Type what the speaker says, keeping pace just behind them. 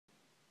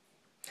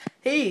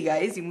Hey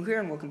guys, Emu here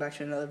and welcome back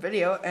to another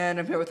video, and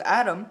I'm here with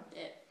Adam.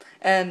 Yeah.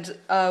 And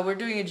we're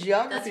doing a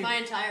geography... That's my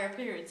entire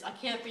appearance. I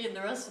can't be in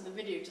the rest of the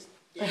video, just...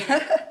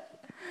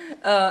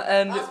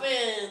 and Ross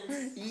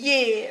wins!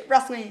 Yeah,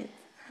 Ross wins!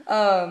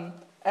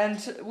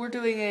 And we're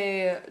doing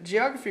a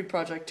geography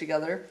project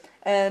together,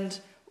 and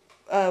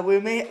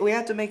we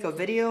had to make a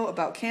video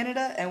about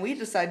Canada, and we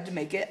decided to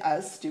make it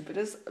as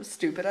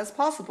stupid as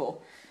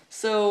possible.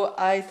 So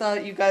I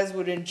thought you guys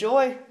would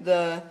enjoy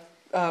the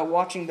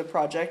watching the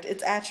project.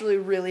 It's actually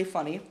really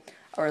funny,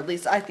 or at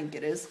least I think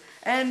it is,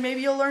 and maybe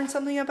you'll learn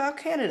something about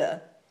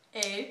Canada.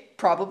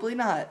 Probably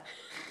not.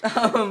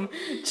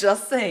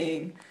 Just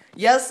saying.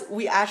 Yes,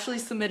 we actually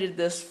submitted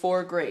this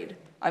for grade.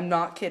 I'm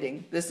not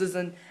kidding. This is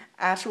an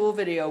actual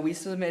video we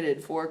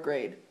submitted for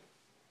grade.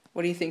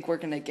 What do you think we're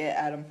gonna get,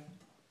 Adam?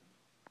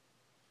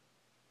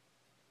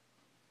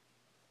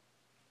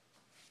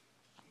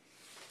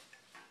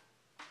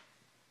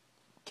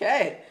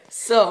 Okay,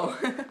 so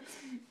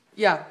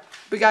yeah,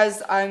 but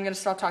guys, I'm gonna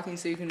stop talking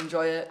so you can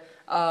enjoy it.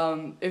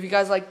 If you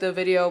guys like the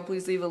video,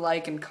 please leave a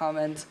like and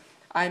comment.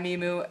 I'm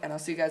Emu, and I'll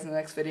see you guys in the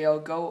next video.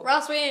 Go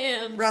Ross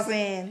wins! Ross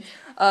wins!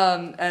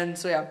 And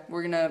so yeah,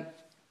 we're gonna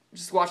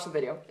just watch the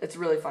video. It's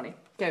really funny.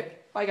 Okay,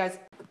 bye guys.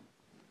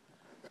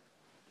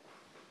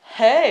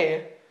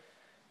 Hey,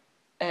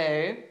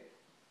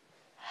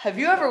 have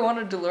you ever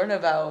wanted to learn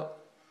about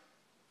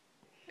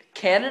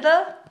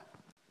Canada?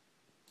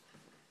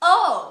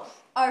 Oh!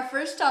 Our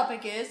first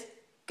topic is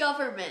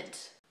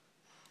government.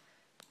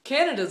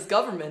 Canada's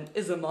government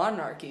is a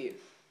monarchy.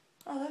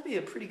 Oh, that'd be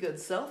a pretty good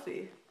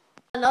selfie.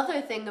 Another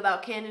thing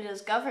about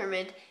Canada's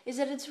government is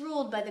that it's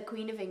ruled by the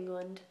Queen of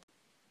England.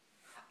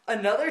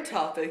 Another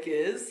topic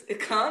is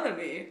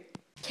economy.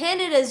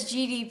 Canada's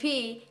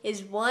GDP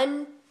is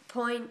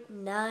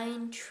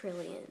 1.9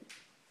 trillion.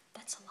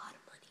 That's a lot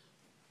of money.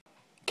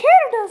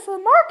 Canada's a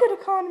market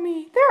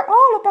economy. They're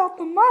all about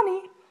the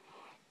money.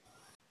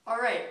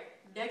 Alright,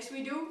 next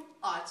we do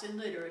arts and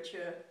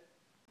literature.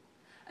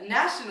 A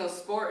national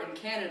sport in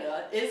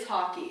Canada is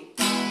hockey.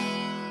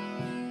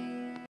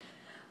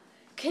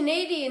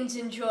 Canadians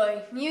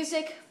enjoy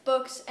music,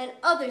 books, and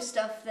other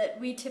stuff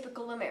that we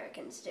typical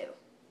Americans do.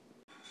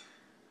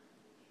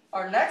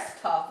 Our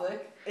next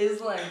topic is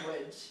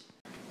language.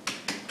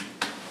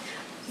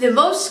 The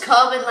most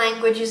common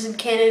languages in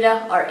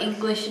Canada are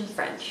English and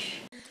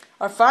French.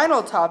 Our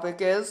final topic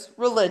is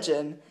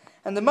religion.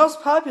 And the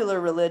most popular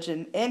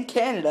religion in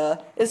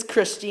Canada is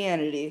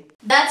Christianity.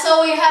 That's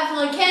all we have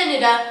on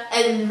Canada,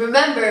 and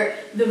remember,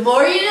 the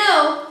more you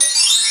know,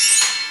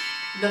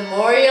 the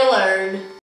more you learn.